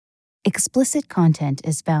Explicit content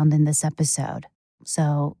is found in this episode,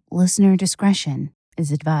 so listener discretion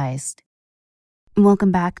is advised.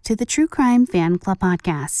 Welcome back to the True Crime Fan Club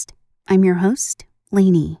podcast. I'm your host,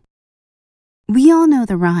 Lainey. We all know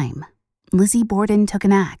the rhyme. Lizzie Borden took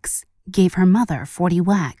an axe, gave her mother 40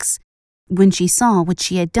 whacks. When she saw what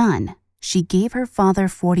she had done, she gave her father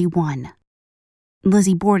 41.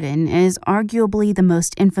 Lizzie Borden is arguably the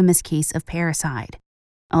most infamous case of parricide,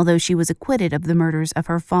 although she was acquitted of the murders of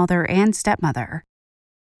her father and stepmother.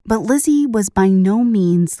 But Lizzie was by no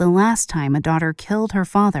means the last time a daughter killed her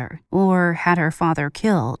father or had her father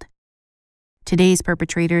killed. Today's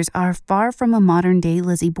perpetrators are far from a modern-day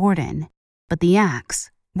Lizzie Borden, but the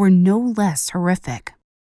acts were no less horrific.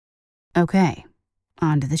 Okay,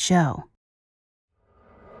 on to the show.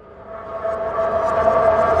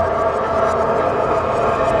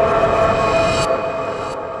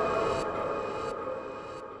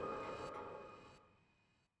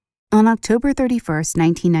 On October 31st,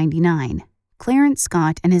 1999, Clarence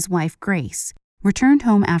Scott and his wife Grace returned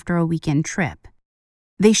home after a weekend trip.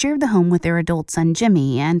 They shared the home with their adult son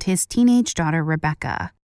Jimmy and his teenage daughter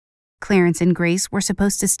Rebecca. Clarence and Grace were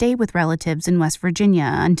supposed to stay with relatives in West Virginia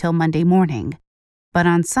until Monday morning, but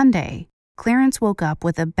on Sunday, Clarence woke up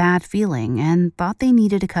with a bad feeling and thought they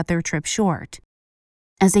needed to cut their trip short.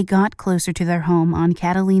 As they got closer to their home on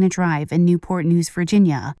Catalina Drive in Newport News,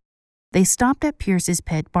 Virginia, they stopped at Pierce's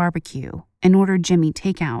Pit Barbecue and ordered Jimmy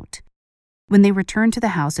takeout. When they returned to the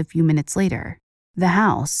house a few minutes later, the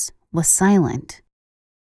house was silent.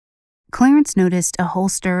 Clarence noticed a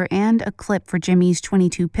holster and a clip for Jimmy's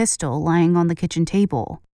 .22 pistol lying on the kitchen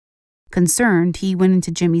table. Concerned, he went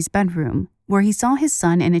into Jimmy's bedroom, where he saw his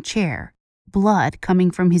son in a chair, blood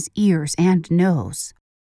coming from his ears and nose.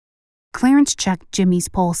 Clarence checked Jimmy's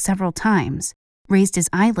pulse several times, raised his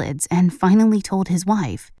eyelids, and finally told his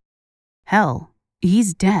wife, "Hell,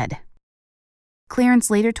 he's dead." Clarence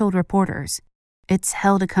later told reporters, "It's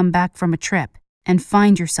hell to come back from a trip and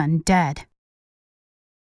find your son dead."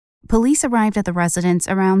 Police arrived at the residence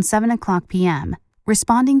around 7:00 p.m.,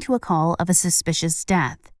 responding to a call of a suspicious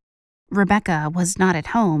death. Rebecca was not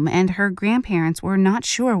at home, and her grandparents were not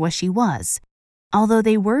sure where she was, although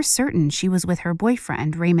they were certain she was with her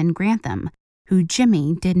boyfriend, Raymond Grantham, who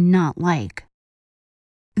Jimmy did not like.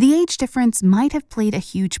 The age difference might have played a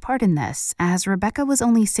huge part in this, as Rebecca was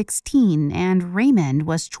only 16 and Raymond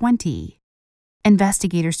was 20.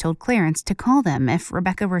 Investigators told Clarence to call them if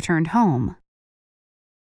Rebecca returned home.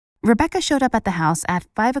 Rebecca showed up at the house at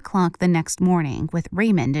 5:00 the next morning with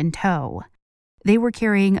Raymond in tow. They were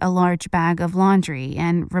carrying a large bag of laundry,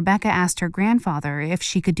 and Rebecca asked her grandfather if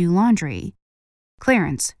she could do laundry.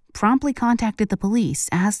 Clarence promptly contacted the police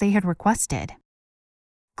as they had requested.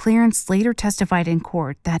 Clarence later testified in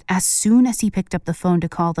court that as soon as he picked up the phone to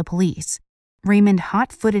call the police, Raymond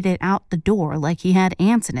hot-footed it out the door like he had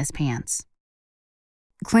ants in his pants.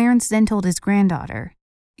 Clarence then told his granddaughter,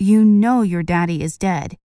 "You know your daddy is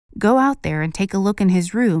dead. Go out there and take a look in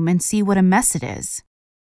his room and see what a mess it is."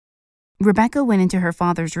 Rebecca went into her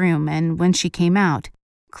father's room, and when she came out,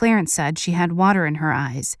 Clarence said she had water in her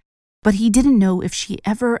eyes, but he didn't know if she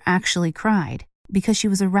ever actually cried because she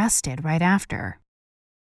was arrested right after.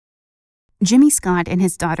 Jimmy Scott and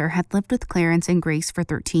his daughter had lived with Clarence and Grace for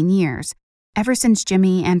 13 years, ever since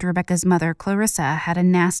Jimmy and Rebecca's mother, Clarissa, had a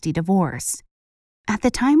nasty divorce. At the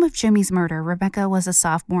time of Jimmy's murder, Rebecca was a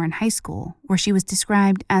sophomore in high school, where she was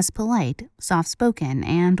described as polite, soft-spoken,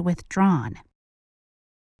 and withdrawn.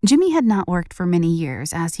 Jimmy had not worked for many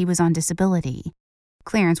years as he was on disability.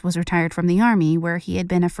 Clarence was retired from the Army, where he had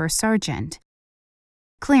been a first sergeant.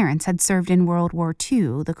 Clarence had served in World War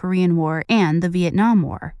II, the Korean War, and the Vietnam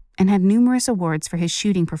War, and had numerous awards for his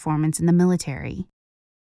shooting performance in the military.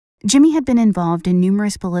 Jimmy had been involved in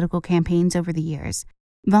numerous political campaigns over the years,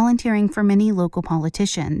 volunteering for many local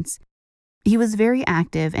politicians. He was very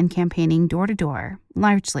active in campaigning door-to-door,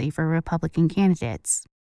 largely for Republican candidates.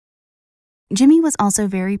 Jimmy was also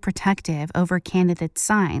very protective over candidate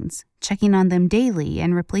signs, checking on them daily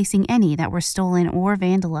and replacing any that were stolen or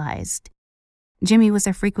vandalized. Jimmy was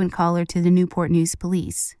a frequent caller to the Newport News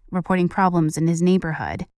police, reporting problems in his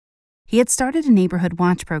neighborhood. He had started a neighborhood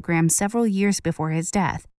watch program several years before his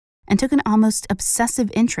death and took an almost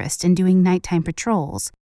obsessive interest in doing nighttime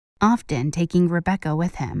patrols, often taking Rebecca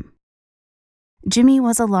with him. Jimmy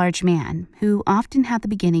was a large man who often had the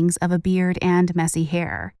beginnings of a beard and messy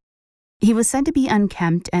hair. He was said to be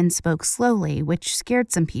unkempt and spoke slowly, which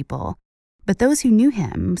scared some people, but those who knew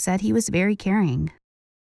him said he was very caring.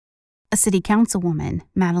 A city councilwoman,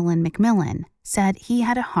 Madeline McMillan, said he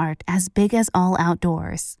had a heart as big as all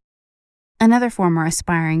outdoors. Another former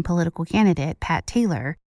aspiring political candidate, Pat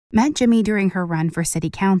Taylor, met Jimmy during her run for city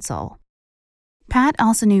council. Pat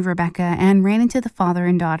also knew Rebecca and ran into the father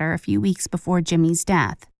and daughter a few weeks before Jimmy's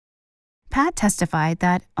death. Pat testified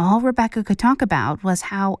that all Rebecca could talk about was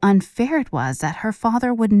how unfair it was that her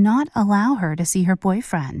father would not allow her to see her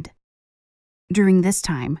boyfriend. During this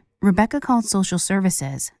time, Rebecca called social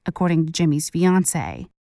services, according to Jimmy's fiancé.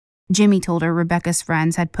 Jimmy told her Rebecca's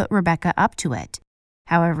friends had put Rebecca up to it.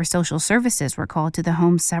 However, social services were called to the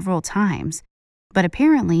home several times, but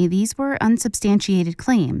apparently these were unsubstantiated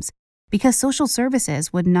claims because social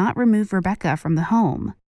services would not remove Rebecca from the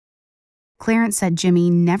home. Clarence said Jimmy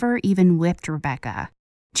never even whipped Rebecca.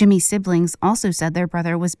 Jimmy's siblings also said their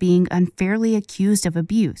brother was being unfairly accused of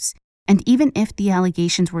abuse, and even if the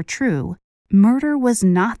allegations were true, murder was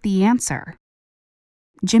not the answer.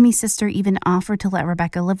 Jimmy's sister even offered to let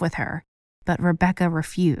Rebecca live with her, but Rebecca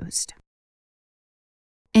refused.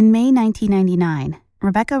 In May 1999,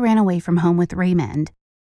 Rebecca ran away from home with Raymond.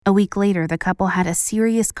 A week later, the couple had a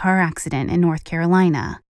serious car accident in North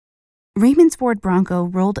Carolina. Raymond's Ford Bronco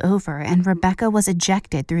rolled over and Rebecca was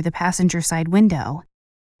ejected through the passenger side window.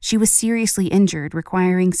 She was seriously injured,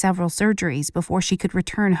 requiring several surgeries before she could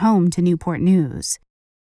return home to Newport News.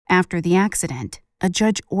 After the accident, a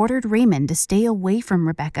judge ordered Raymond to stay away from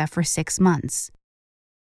Rebecca for 6 months.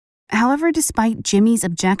 However, despite Jimmy's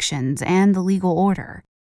objections and the legal order,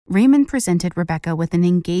 Raymond presented Rebecca with an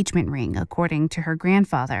engagement ring, according to her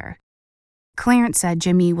grandfather. Clarence said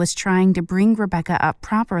Jimmy was trying to bring Rebecca up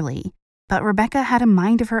properly, but Rebecca had a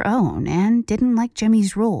mind of her own and didn't like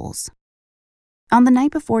Jimmy's rules. On the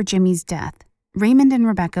night before Jimmy's death, Raymond and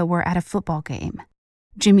Rebecca were at a football game.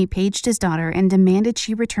 Jimmy paged his daughter and demanded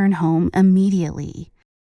she return home immediately.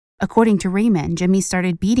 According to Raymond, Jimmy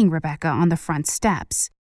started beating Rebecca on the front steps.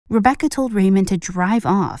 Rebecca told Raymond to drive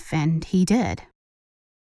off, and he did.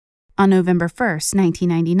 On November 1st,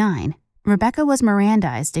 1999, Rebecca was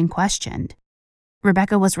Mirandized and questioned.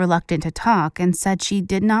 Rebecca was reluctant to talk and said she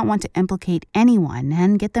did not want to implicate anyone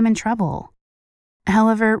and get them in trouble.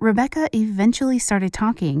 However, Rebecca eventually started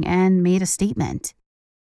talking and made a statement.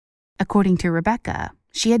 According to Rebecca,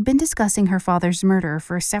 she had been discussing her father's murder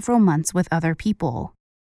for several months with other people.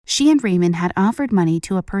 She and Raymond had offered money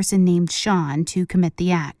to a person named Sean to commit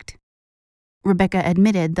the act. Rebecca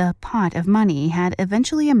admitted the pot of money had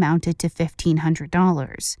eventually amounted to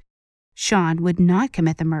 $1,500. Sean would not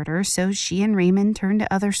commit the murder, so she and Raymond turned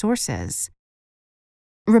to other sources.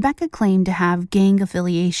 Rebecca claimed to have gang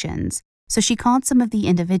affiliations, so she called some of the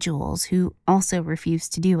individuals who also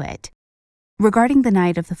refused to do it. Regarding the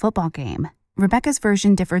night of the football game, Rebecca's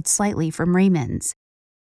version differed slightly from Raymond's.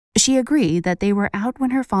 She agreed that they were out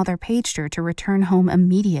when her father paged her to return home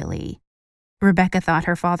immediately. Rebecca thought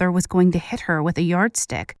her father was going to hit her with a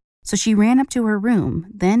yardstick, so she ran up to her room,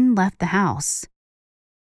 then left the house.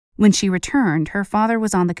 When she returned, her father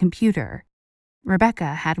was on the computer.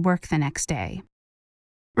 Rebecca had work the next day.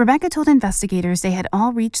 Rebecca told investigators they had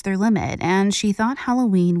all reached their limit and she thought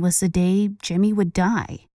Halloween was the day Jimmy would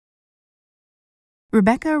die.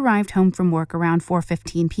 Rebecca arrived home from work around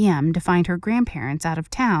 4:15 p.m. to find her grandparents out of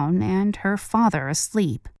town and her father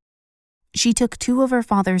asleep. She took 2 of her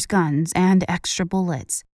father's guns and extra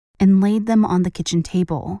bullets and laid them on the kitchen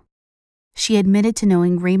table. She admitted to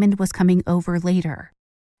knowing Raymond was coming over later.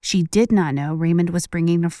 She did not know Raymond was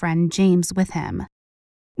bringing a friend James with him.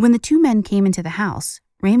 When the 2 men came into the house,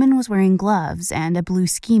 Raymond was wearing gloves and a blue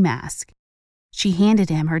ski mask. She handed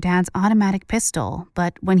him her dad's automatic pistol,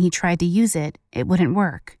 but when he tried to use it, it wouldn't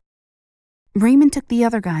work. Raymond took the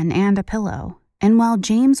other gun and a pillow, and while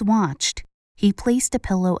James watched, he placed a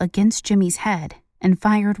pillow against Jimmy's head and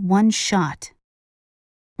fired 1 shot.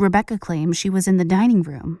 Rebecca claimed she was in the dining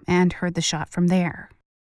room and heard the shot from there.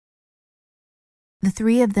 The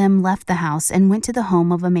 3 of them left the house and went to the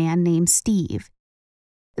home of a man named Steve.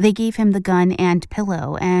 They gave him the gun and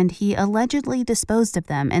pillow, and he allegedly disposed of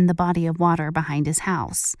them in the body of water behind his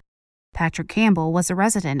house. Patrick Campbell was a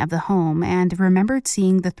resident of the home and remembered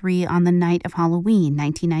seeing the 3 on the night of Halloween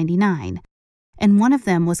 1999, and one of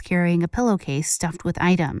them was carrying a pillowcase stuffed with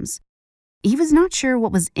items. He was not sure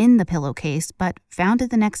what was in the pillowcase, but found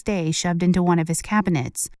it the next day shoved into one of his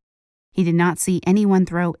cabinets. He did not see anyone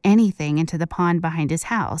throw anything into the pond behind his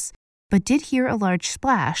house, but did hear a large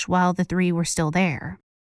splash while the 3 were still there.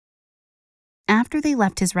 After they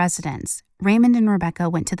left his residence, Raymond and Rebecca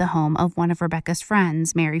went to the home of one of Rebecca's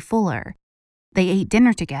friends, Mary Fuller. They ate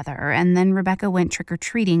dinner together, and then Rebecca went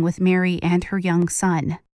trick-or-treating with Mary and her young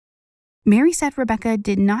son. Mary said Rebecca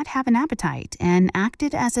did not have an appetite and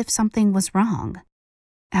acted as if something was wrong.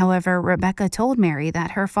 However, Rebecca told Mary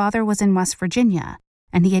that her father was in West Virginia,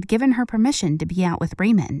 and he had given her permission to be out with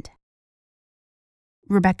Raymond.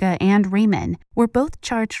 Rebecca and Raymond were both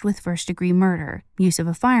charged with first-degree murder, use of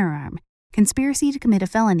a firearm, conspiracy to commit a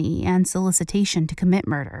felony, and solicitation to commit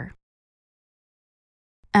murder.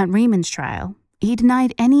 At Raymond's trial, he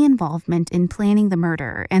denied any involvement in planning the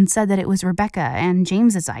murder and said that it was Rebecca and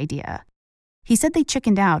James's idea. He said they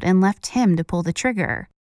chickened out and left him to pull the trigger.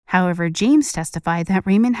 However, James testified that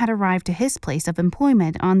Raymond had arrived to his place of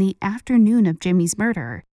employment on the afternoon of Jimmy's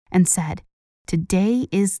murder and said, "Today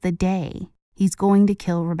is the day. He's going to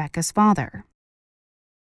kill Rebecca's father."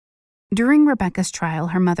 During Rebecca's trial,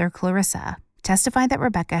 her mother, Clarissa, testified that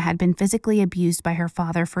Rebecca had been physically abused by her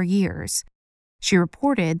father for years. She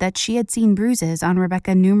reported that she had seen bruises on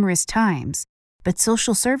Rebecca numerous times, but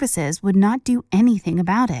social services would not do anything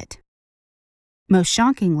about it. Most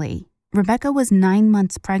shockingly, Rebecca was 9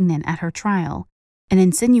 months pregnant at her trial and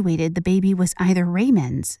insinuated the baby was either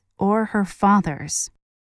Raymond's or her father's.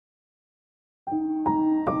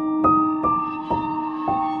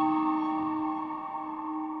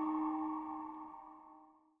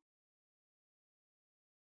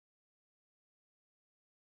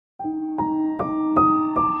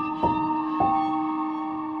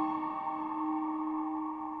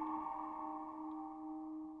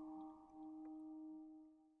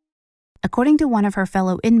 According to one of her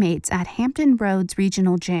fellow inmates at Hampton Roads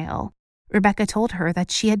Regional Jail, Rebecca told her that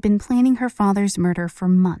she had been planning her father's murder for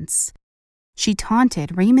months. She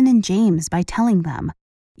taunted Raymond and James by telling them,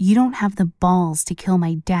 "You don't have the balls to kill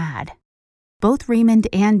my dad." Both Raymond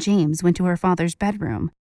and James went to her father's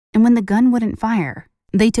bedroom, and when the gun wouldn't fire,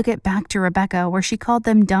 they took it back to Rebecca, where she called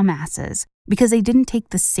them dumbasses because they didn't take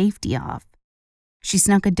the safety off. She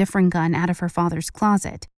snuck a different gun out of her father's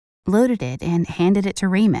closet, loaded it, and handed it to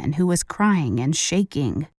Raymond, who was crying and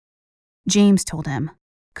shaking. James told him,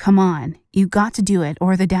 "Come on, you got to do it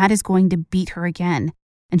or the dad is going to beat her again,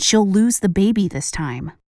 and she'll lose the baby this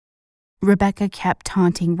time." Rebecca kept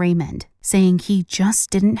taunting Raymond, saying he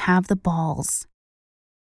just didn't have the balls.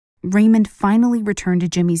 Raymond finally returned to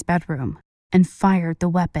Jimmy's bedroom and fired the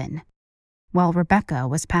weapon, while Rebecca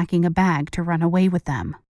was packing a bag to run away with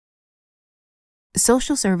them.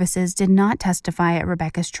 Social services did not testify at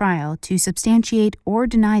Rebecca's trial to substantiate or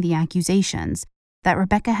deny the accusations that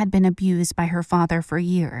Rebecca had been abused by her father for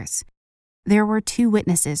years. There were 2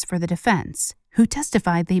 witnesses for the defense who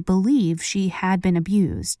testified they believe she had been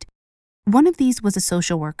abused. One of these was a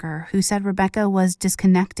social worker who said Rebecca was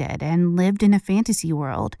disconnected and lived in a fantasy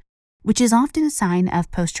world, which is often a sign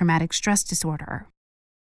of post-traumatic stress disorder.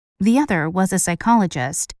 The other was a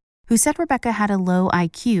psychologist who said Rebecca had a low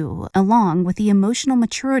IQ along with the emotional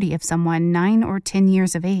maturity of someone 9 or 10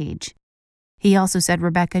 years of age. He also said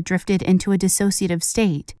Rebecca drifted into a dissociative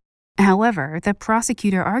state. However, the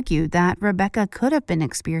prosecutor argued that Rebecca could have been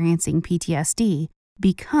experiencing PTSD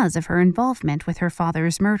because of her involvement with her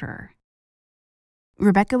father's murder.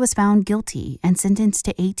 Rebecca was found guilty and sentenced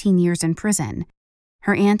to 18 years in prison.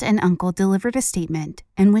 Her aunt and uncle delivered a statement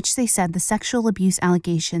in which they said the sexual abuse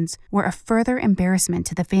allegations were a further embarrassment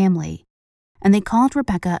to the family, and they called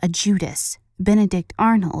Rebecca a Judas, Benedict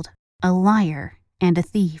Arnold, a liar, and a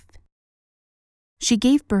thief. She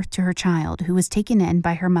gave birth to her child, who was taken in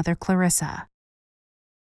by her mother Clarissa.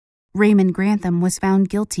 Raymond Grantham was found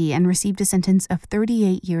guilty and received a sentence of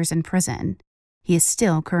 38 years in prison. He is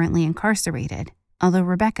still currently incarcerated, although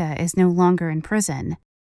Rebecca is no longer in prison.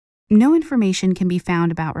 No information can be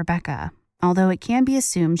found about Rebecca, although it can be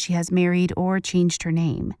assumed she has married or changed her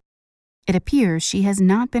name. It appears she has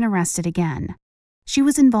not been arrested again. She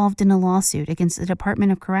was involved in a lawsuit against the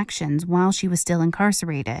Department of Corrections while she was still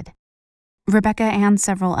incarcerated. Rebecca and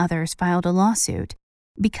several others filed a lawsuit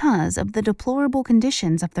because of the deplorable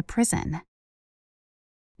conditions of the prison.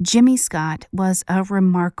 Jimmy Scott was a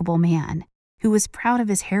remarkable man who was proud of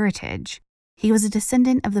his heritage. He was a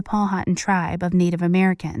descendant of the Powhatan tribe of Native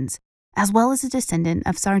Americans, as well as a descendant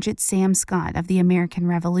of Sergeant Sam Scott of the American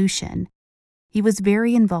Revolution. He was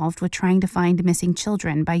very involved with trying to find missing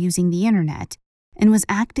children by using the internet, and was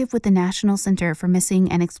active with the National Center for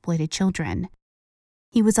Missing and Exploited Children.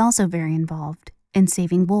 He was also very involved in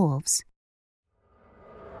saving wolves.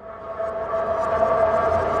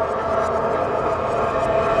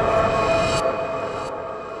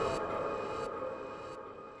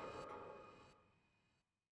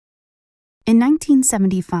 In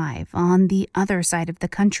 1975, on the other side of the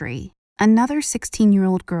country, another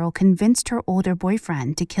 16-year-old girl convinced her older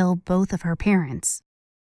boyfriend to kill both of her parents.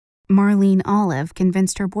 Marlene Olive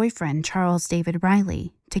convinced her boyfriend, Charles David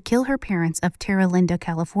Riley, to kill her parents of Terra Linda,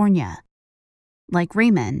 California. Like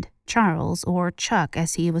Raymond, Charles, or Chuck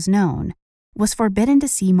as he was known, was forbidden to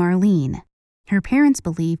see Marlene. Her parents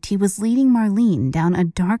believed he was leading Marlene down a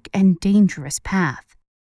dark and dangerous path.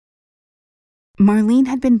 Marlene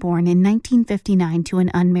had been born in 1959 to an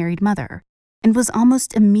unmarried mother, and was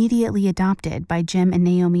almost immediately adopted by Jim and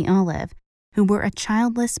Naomi Olive, who were a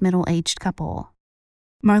childless middle-aged couple.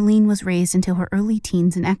 Marlene was raised until her early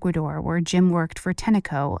teens in Ecuador, where Jim worked for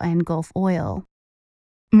Tenneco and Gulf Oil.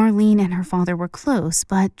 Marlene and her father were close,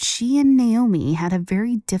 but she and Naomi had a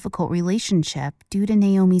very difficult relationship due to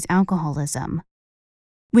Naomi's alcoholism.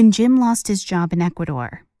 When Jim lost his job in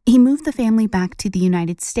Ecuador, he moved the family back to the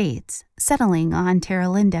United States, settling on Terra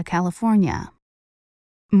Linda, California.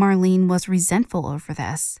 Marlene was resentful over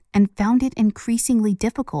this and found it increasingly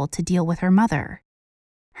difficult to deal with her mother.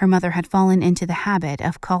 Her mother had fallen into the habit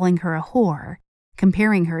of calling her a whore,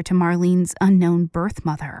 comparing her to Marlene's unknown birth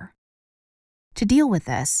mother. To deal with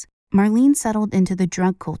this, Marlene settled into the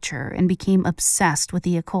drug culture and became obsessed with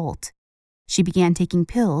the occult. She began taking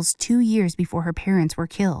pills 2 years before her parents were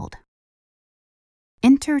killed.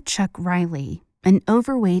 Enter Chuck Riley, an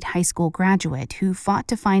overweight high school graduate who fought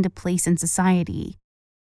to find a place in society.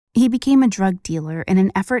 He became a drug dealer in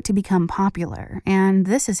an effort to become popular, and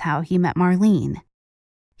this is how he met Marlene.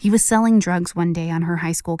 He was selling drugs one day on her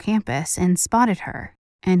high school campus and spotted her,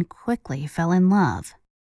 and quickly fell in love.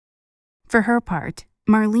 For her part,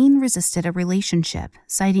 Marlene resisted a relationship,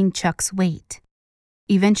 citing Chuck's weight.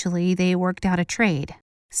 Eventually, they worked out a trade: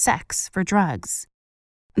 sex for drugs.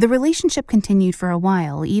 The relationship continued for a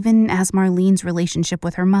while, even as Marlene's relationship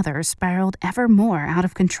with her mother spiraled ever more out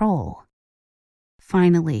of control.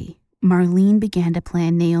 Finally, Marlene began to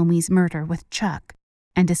plan Naomi's murder with Chuck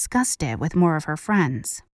and discussed it with more of her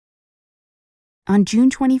friends. On June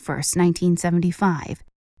 21, 1975,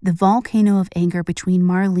 the volcano of anger between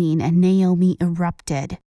Marlene and Naomi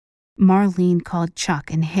erupted. Marlene called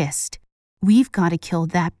Chuck and hissed, "We've got to kill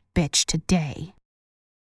that bitch today."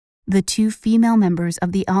 The 2 female members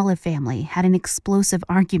of the Olive family had an explosive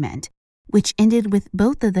argument, which ended with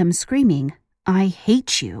both of them screaming, "I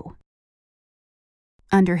hate you."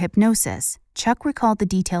 Under hypnosis, Chuck recalled the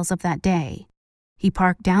details of that day. He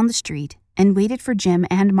parked down the street and waited for Jim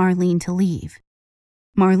and Marlene to leave.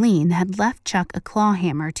 Marlene had left Chuck a claw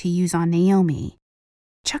hammer to use on Naomi.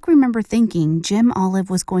 Chuck remembered thinking Jim Olive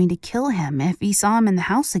was going to kill him if he saw him in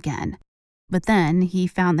the house again, but then he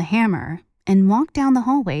found the hammer and walked down the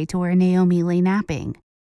hallway to where Naomi lay napping.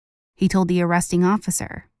 He told the arresting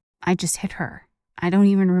officer, "I just hit her. I don't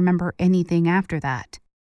even remember anything after that."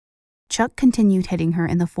 Chuck continued hitting her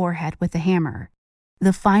in the forehead with the hammer.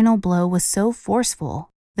 The final blow was so forceful,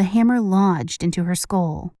 the hammer lodged into her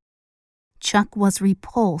skull. Chuck was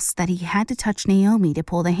repulsed that he had to touch Naomi to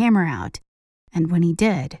pull the hammer out, and when he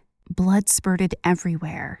did, blood spurted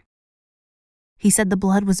everywhere. He said the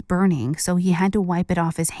blood was burning, so he had to wipe it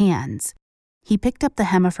off his hands. He picked up the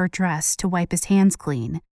hem of her dress to wipe his hands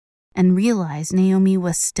clean, and realized Naomi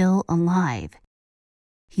was still alive.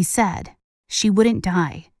 He said, "She wouldn't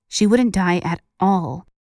die. She wouldn't die at all.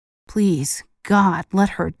 Please, God,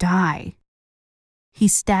 let her die." He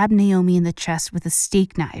stabbed Naomi in the chest with a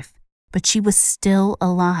steak knife, but she was still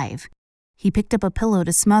alive. He picked up a pillow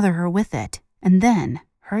to smother her with it, and then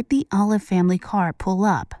heard the Olive family car pull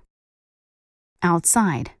up.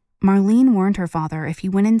 Outside, Marlene warned her father if he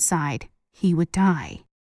went inside, he would die.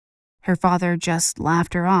 Her father just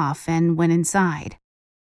laughed her off and went inside.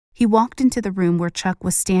 He walked into the room where Chuck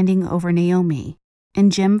was standing over Naomi,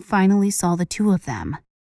 and Jim finally saw the 2 of them.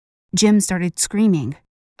 Jim started screaming,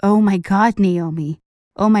 "Oh my God, Naomi!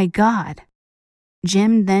 Oh my God!"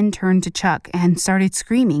 Jim then turned to Chuck and started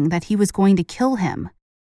screaming that he was going to kill him.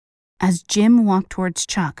 As Jim walked towards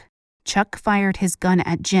Chuck, Chuck fired his gun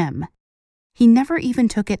at Jim. He never even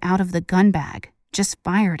took it out of the gun bag, just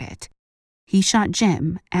fired it. He shot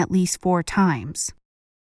Jim at least 4 times.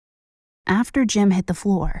 After Jim hit the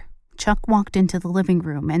floor, Chuck walked into the living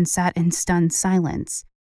room and sat in stunned silence.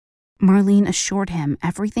 Marlene assured him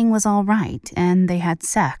everything was all right and they had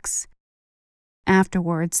sex.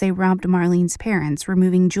 Afterwards, they robbed Marlene's parents,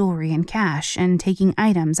 removing jewelry and cash and taking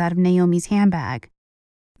items out of Naomi's handbag.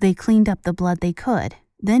 They cleaned up the blood they could,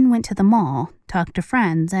 then went to the mall, talked to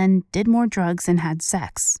friends, and did more drugs and had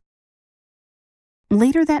sex.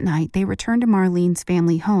 Later that night, they returned to Marlene's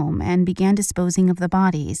family home and began disposing of the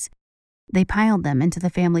bodies. They piled them into the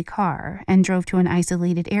family car and drove to an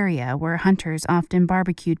isolated area where hunters often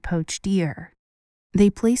barbecued poached deer. They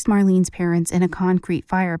placed Marlene's parents in a concrete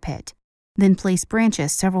fire pit, then placed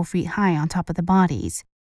branches several feet high on top of the bodies,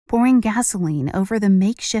 pouring gasoline over the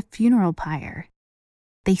makeshift funeral pyre.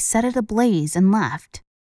 They set it ablaze and left.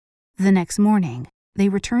 The next morning, they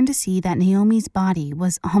returned to see that Naomi's body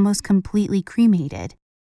was almost completely cremated,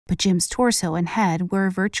 but Jim's torso and head were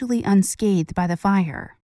virtually unscathed by the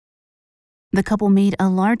fire. The couple made a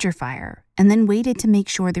larger fire and then waited to make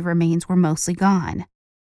sure the remains were mostly gone.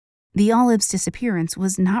 The Olives' disappearance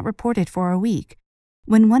was not reported for a week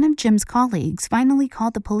when one of Jim's colleagues finally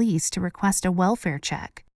called the police to request a welfare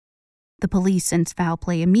check. The police sensed foul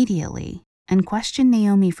play immediately and questioned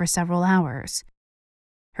Naomi for several hours.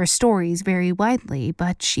 Her stories vary widely,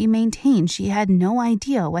 but she maintained she had no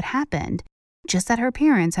idea what happened, just that her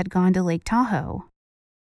parents had gone to Lake Tahoe.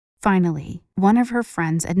 Finally, one of her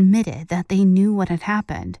friends admitted that they knew what had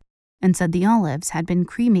happened and said the Olives had been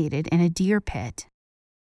cremated in a deer pit.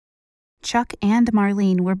 Chuck and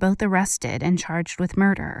Marlene were both arrested and charged with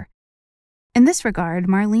murder. In this regard,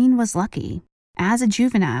 Marlene was lucky. As a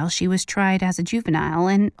juvenile, she was tried as a juvenile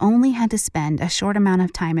and only had to spend a short amount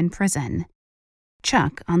of time in prison.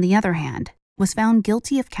 Chuck, on the other hand, was found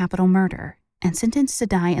guilty of capital murder and sentenced to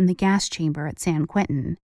die in the gas chamber at San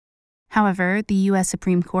Quentin. However, the U.S.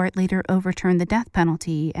 Supreme Court later overturned the death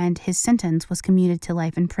penalty and his sentence was commuted to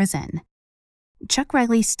life in prison. Chuck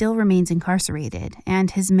Riley still remains incarcerated, and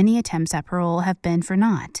his many attempts at parole have been for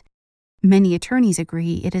naught. Many attorneys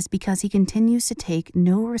agree it is because he continues to take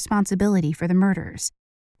no responsibility for the murders,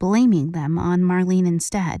 blaming them on Marlene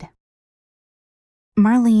instead.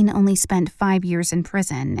 Marlene only spent 5 years in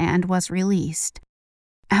prison and was released.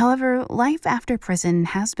 However, life after prison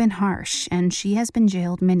has been harsh, and she has been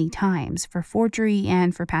jailed many times for forgery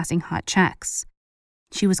and for passing hot checks.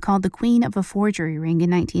 She was called the Queen of a Forgery Ring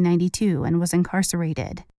in 1992 and was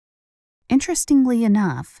incarcerated. Interestingly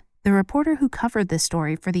enough, the reporter who covered this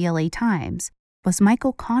story for the LA Times was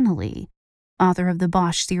Michael Connolly, author of the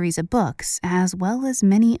Bosch series of books, as well as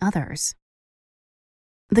many others.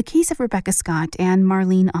 The case of Rebecca Scott and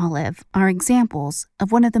Marlene Olive are examples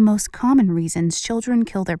of one of the most common reasons children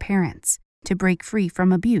kill their parents, to break free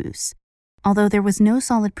from abuse, although there was no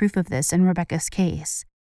solid proof of this in Rebecca's case.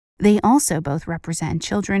 They also both represent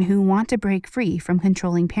children who want to break free from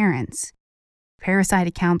controlling parents. Parricide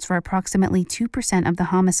accounts for approximately 2% of the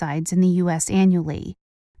homicides in the U.S. annually,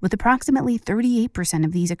 with approximately 38%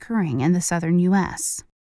 of these occurring in the southern U.S.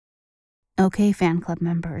 Okay, fan club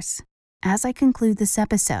members. As I conclude this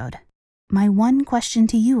episode, my one question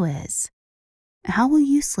to you is, how will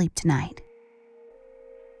you sleep tonight?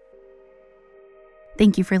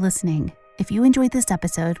 Thank you for listening. If you enjoyed this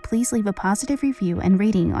episode, please leave a positive review and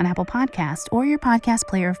rating on Apple Podcasts or your podcast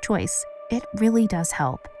player of choice. It really does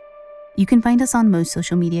help. You can find us on most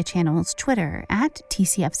social media channels, Twitter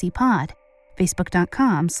 @TCFCPod,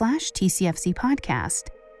 Facebook.com/TCFCPodcast,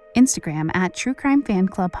 Instagram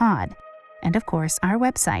 @TrueCrimeFanClubPod, and of course, our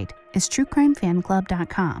website is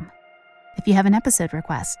TrueCrimeFanClub.com. If you have an episode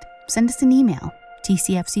request, send us an email,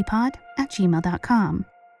 tcfcpod@gmail.com.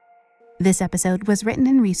 This episode was written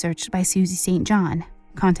and researched by Susie St. John,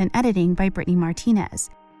 content editing by Brittany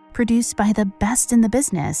Martinez, produced by the best in the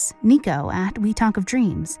business, Nico We Talk of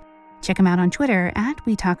Dreams. Check him out on Twitter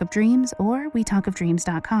 @WeTalkOfDreams or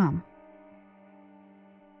WeTalkOfDreams.com.